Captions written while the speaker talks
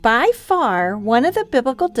By far, one of the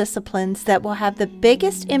biblical disciplines that will have the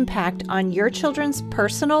biggest impact on your children's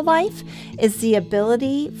personal life is the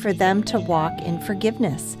ability for them to walk in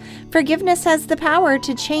forgiveness. Forgiveness has the power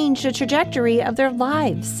to change the trajectory of their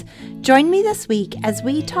lives. Join me this week as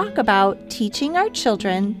we talk about teaching our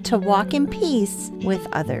children to walk in peace with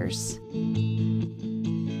others.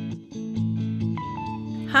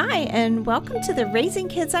 Hi, and welcome to the Raising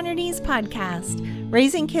Kids on Your Knees podcast.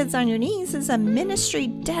 Raising Kids on Your Knees is a ministry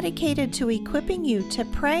dedicated to equipping you to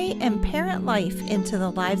pray and parent life into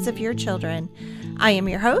the lives of your children. I am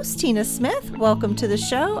your host, Tina Smith. Welcome to the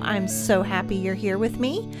show. I'm so happy you're here with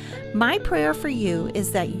me. My prayer for you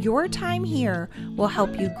is that your time here will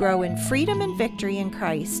help you grow in freedom and victory in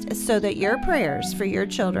Christ so that your prayers for your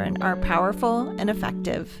children are powerful and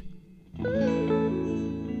effective.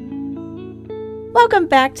 Welcome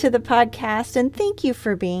back to the podcast, and thank you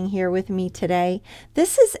for being here with me today.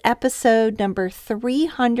 This is episode number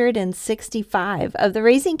 365 of the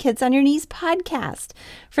Raising Kids on Your Knees podcast.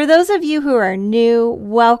 For those of you who are new,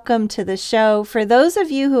 welcome to the show. For those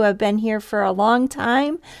of you who have been here for a long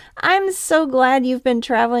time, I'm so glad you've been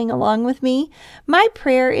traveling along with me. My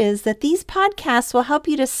prayer is that these podcasts will help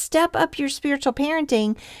you to step up your spiritual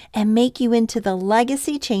parenting and make you into the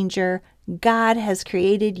legacy changer God has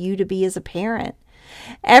created you to be as a parent.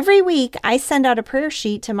 Every week, I send out a prayer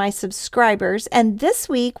sheet to my subscribers, and this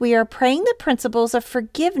week we are praying the principles of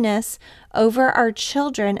forgiveness over our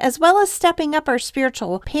children, as well as stepping up our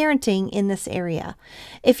spiritual parenting in this area.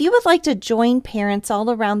 If you would like to join parents all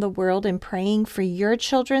around the world in praying for your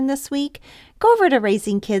children this week, go over to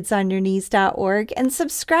raisingkidsonyourknees.org and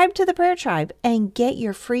subscribe to the prayer tribe and get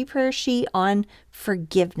your free prayer sheet on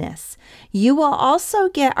forgiveness. You will also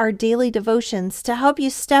get our daily devotions to help you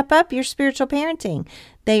step up your spiritual parenting.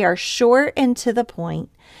 They are short and to the point.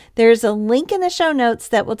 There's a link in the show notes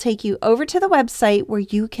that will take you over to the website where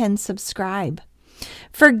you can subscribe.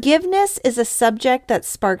 Forgiveness is a subject that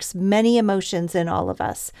sparks many emotions in all of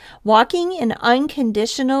us. Walking in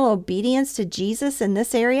unconditional obedience to Jesus in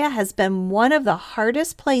this area has been one of the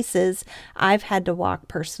hardest places I've had to walk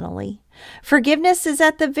personally. Forgiveness is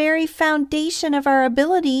at the very foundation of our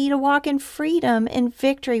ability to walk in freedom and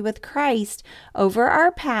victory with Christ over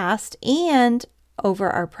our past and over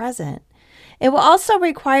our present. It will also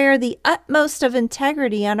require the utmost of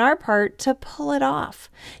integrity on our part to pull it off.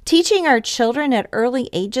 Teaching our children at early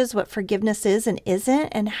ages what forgiveness is and isn't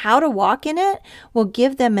and how to walk in it will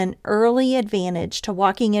give them an early advantage to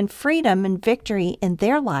walking in freedom and victory in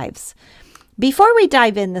their lives. Before we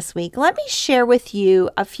dive in this week, let me share with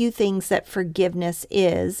you a few things that forgiveness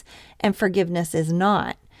is and forgiveness is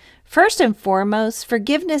not. First and foremost,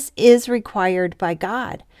 forgiveness is required by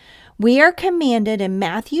God. We are commanded in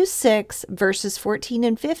Matthew 6, verses 14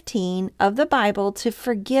 and 15 of the Bible to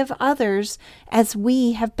forgive others as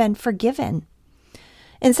we have been forgiven.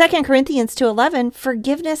 In 2 Corinthians 2:11,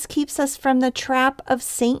 forgiveness keeps us from the trap of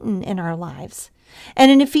Satan in our lives. And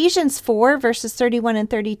in Ephesians 4, verses 31 and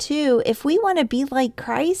 32, if we want to be like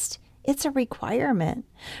Christ, it's a requirement.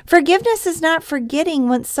 Forgiveness is not forgetting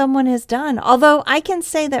what someone has done, although I can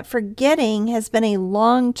say that forgetting has been a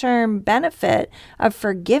long-term benefit of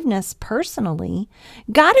forgiveness personally.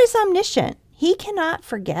 God is omniscient. He cannot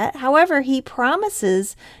forget. However, He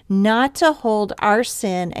promises not to hold our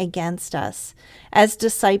sin against us. As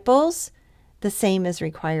disciples, the same is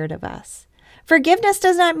required of us. Forgiveness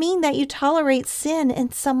does not mean that you tolerate sin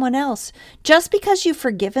in someone else. Just because you've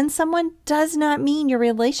forgiven someone does not mean your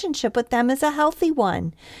relationship with them is a healthy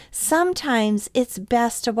one. Sometimes it's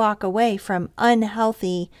best to walk away from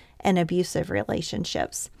unhealthy and abusive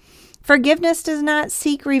relationships. Forgiveness does not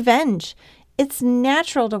seek revenge. It's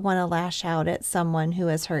natural to want to lash out at someone who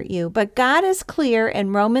has hurt you, but God is clear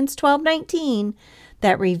in Romans 12:19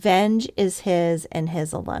 that revenge is His and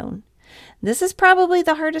His alone. This is probably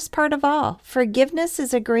the hardest part of all. Forgiveness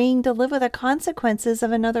is agreeing to live with the consequences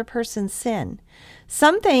of another person's sin.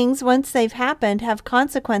 Some things, once they've happened, have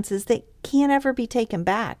consequences that can't ever be taken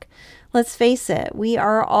back. Let's face it, we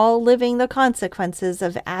are all living the consequences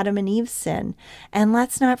of Adam and Eve's sin. And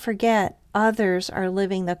let's not forget, others are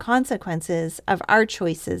living the consequences of our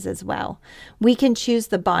choices as well. We can choose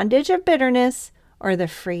the bondage of bitterness or the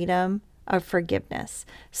freedom of forgiveness.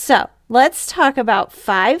 So let's talk about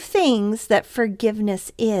 5 things that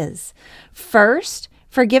forgiveness is. First,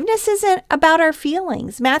 forgiveness isn't about our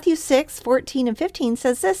feelings. Matthew 6, 14 and 15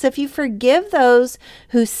 says this: if you forgive those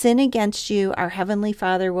who sin against you, our Heavenly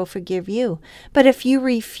Father will forgive you. But if you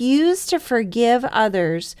refuse to forgive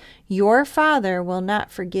others, your Father will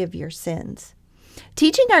not forgive your sins.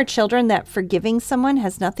 Teaching our children that forgiving someone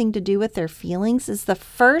has nothing to do with their feelings is the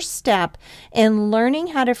first step in learning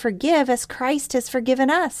how to forgive as Christ has forgiven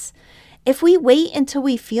us. If we wait until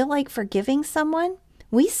we feel like forgiving someone,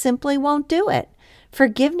 we simply won't do it.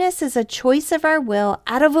 Forgiveness is a choice of our will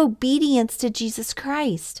out of obedience to Jesus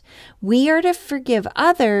Christ. We are to forgive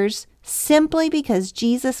others simply because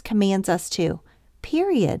Jesus commands us to.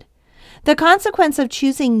 Period. The consequence of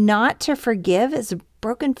choosing not to forgive is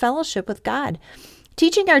broken fellowship with God.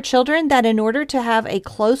 Teaching our children that in order to have a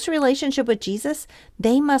close relationship with Jesus,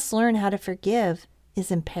 they must learn how to forgive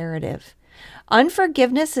is imperative.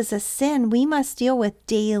 Unforgiveness is a sin we must deal with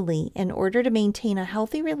daily in order to maintain a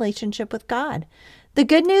healthy relationship with God. The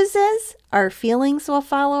good news is our feelings will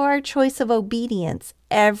follow our choice of obedience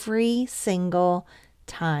every single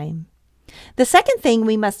time. The second thing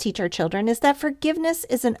we must teach our children is that forgiveness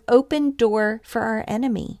is an open door for our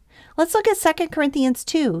enemy. Let's look at 2 Corinthians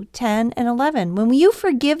 2:10 and 11. When you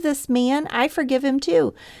forgive this man, I forgive him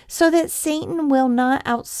too, so that Satan will not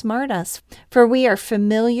outsmart us, for we are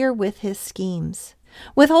familiar with his schemes.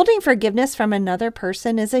 Withholding forgiveness from another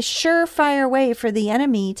person is a surefire way for the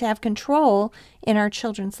enemy to have control in our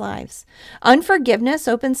children's lives. Unforgiveness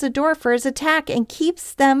opens the door for his attack and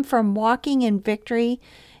keeps them from walking in victory,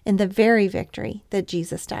 in the very victory that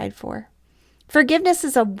Jesus died for. Forgiveness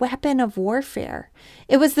is a weapon of warfare.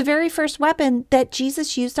 It was the very first weapon that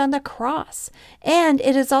Jesus used on the cross, and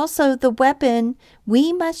it is also the weapon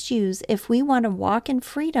we must use if we want to walk in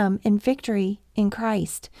freedom and victory in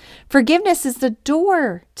Christ. Forgiveness is the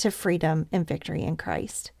door to freedom and victory in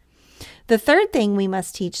Christ. The third thing we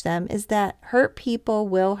must teach them is that hurt people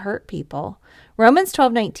will hurt people. Romans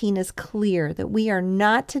 12:19 is clear that we are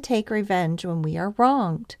not to take revenge when we are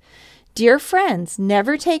wronged. Dear friends,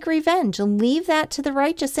 never take revenge. Leave that to the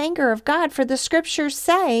righteous anger of God, for the scriptures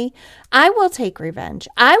say, I will take revenge.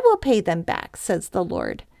 I will pay them back, says the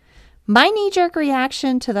Lord. My knee-jerk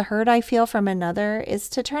reaction to the hurt I feel from another is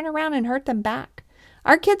to turn around and hurt them back.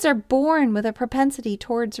 Our kids are born with a propensity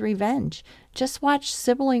towards revenge. Just watch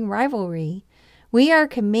sibling rivalry. We are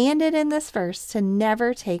commanded in this verse to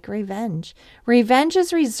never take revenge. Revenge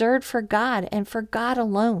is reserved for God and for God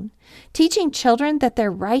alone. Teaching children that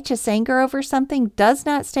their righteous anger over something does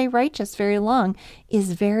not stay righteous very long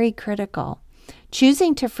is very critical.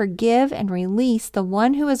 Choosing to forgive and release the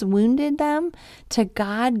one who has wounded them to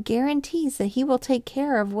God guarantees that he will take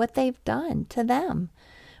care of what they've done to them.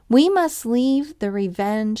 We must leave the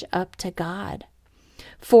revenge up to God.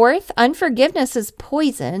 Fourth, unforgiveness is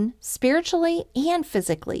poison spiritually and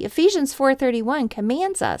physically. Ephesians 4:31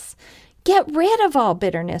 commands us, get rid of all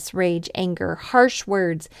bitterness, rage, anger, harsh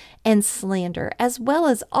words, and slander, as well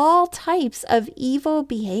as all types of evil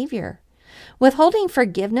behavior. Withholding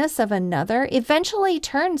forgiveness of another eventually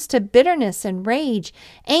turns to bitterness and rage,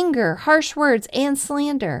 anger, harsh words, and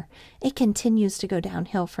slander. It continues to go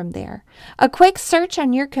downhill from there. A quick search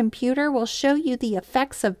on your computer will show you the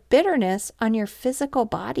effects of bitterness on your physical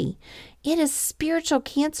body. It is spiritual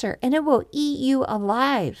cancer, and it will eat you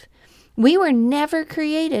alive. We were never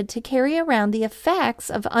created to carry around the effects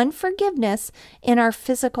of unforgiveness in our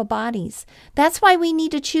physical bodies. That's why we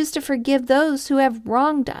need to choose to forgive those who have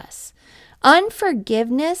wronged us.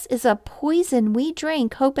 Unforgiveness is a poison we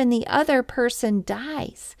drink hoping the other person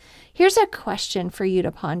dies. Here's a question for you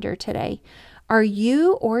to ponder today. Are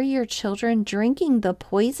you or your children drinking the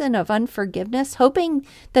poison of unforgiveness, hoping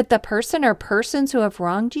that the person or persons who have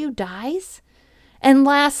wronged you dies? And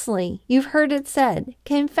lastly, you've heard it said,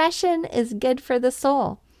 confession is good for the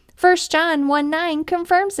soul. 1 John 1:9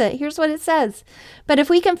 confirms it. Here's what it says. But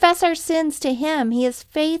if we confess our sins to him, he is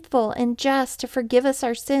faithful and just to forgive us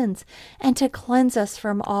our sins and to cleanse us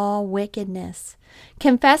from all wickedness.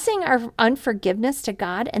 Confessing our unforgiveness to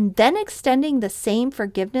God and then extending the same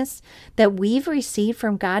forgiveness that we've received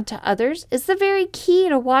from God to others is the very key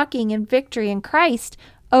to walking in victory in Christ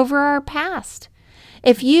over our past.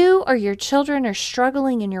 If you or your children are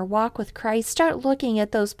struggling in your walk with Christ, start looking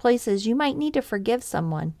at those places you might need to forgive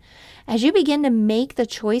someone. As you begin to make the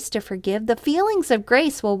choice to forgive, the feelings of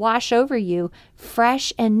grace will wash over you,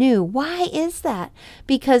 fresh and new. Why is that?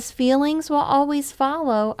 Because feelings will always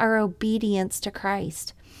follow our obedience to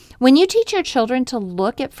Christ. When you teach your children to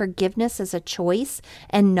look at forgiveness as a choice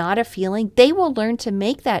and not a feeling, they will learn to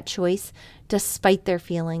make that choice despite their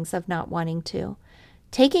feelings of not wanting to.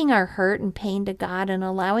 Taking our hurt and pain to God and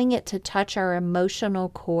allowing it to touch our emotional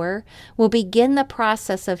core will begin the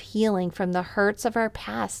process of healing from the hurts of our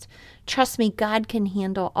past. Trust me, God can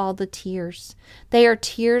handle all the tears. They are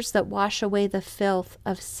tears that wash away the filth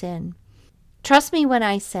of sin. Trust me when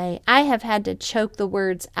I say I have had to choke the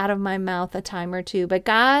words out of my mouth a time or two, but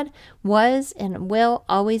God was and will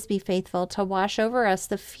always be faithful to wash over us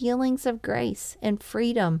the feelings of grace and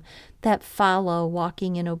freedom that follow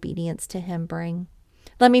walking in obedience to Him bring.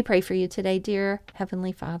 Let me pray for you today, dear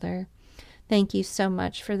Heavenly Father. Thank you so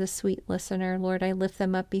much for the sweet listener. Lord, I lift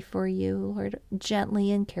them up before you. Lord,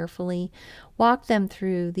 gently and carefully walk them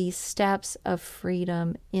through these steps of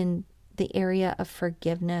freedom in the area of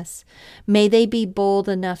forgiveness. May they be bold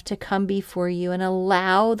enough to come before you and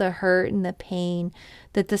allow the hurt and the pain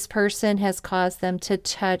that this person has caused them to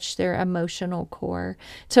touch their emotional core,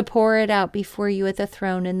 to pour it out before you at the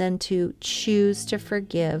throne, and then to choose to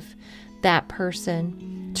forgive that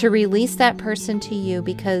person, to release that person to you,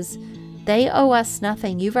 because they owe us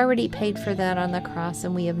nothing. You've already paid for that on the cross,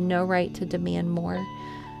 and we have no right to demand more.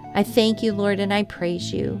 I thank you, Lord, and I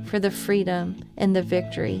praise you for the freedom and the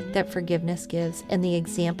victory that forgiveness gives and the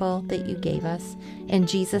example that you gave us. In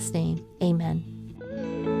Jesus' name, amen.